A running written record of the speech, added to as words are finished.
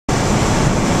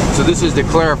So this is to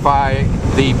clarify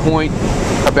the point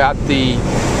about the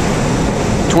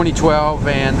 2012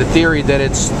 and the theory that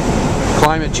it's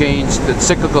climate change that's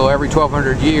cyclical every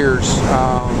 1,200 years,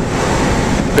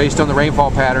 based on the rainfall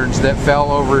patterns that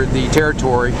fell over the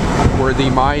territory where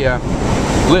the Maya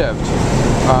lived.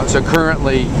 So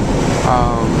currently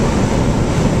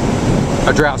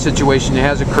a drought situation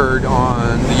has occurred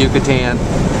on the Yucatan.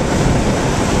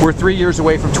 We're 3 years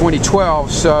away from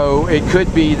 2012, so it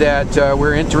could be that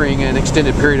we're entering an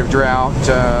extended period of drought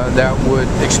that would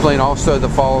explain also the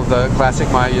fall of the classic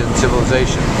Mayan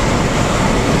civilization.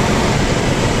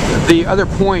 The other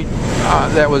point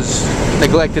that was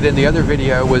neglected in the other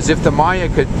video was if the Maya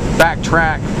could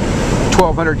backtrack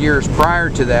 1,200 years prior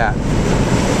to that,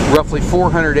 roughly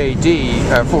 400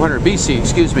 BC,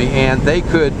 excuse me, and they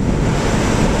could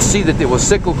see that it was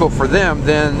cyclical for them,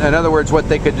 then in other words what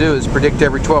they could do is predict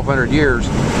every 1,200 years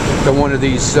that one of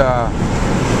these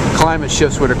climate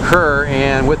shifts would occur,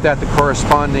 and with that the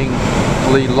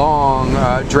correspondingly long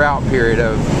drought period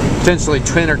of potentially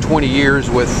 10 or 20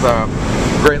 years with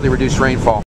greatly reduced rainfall.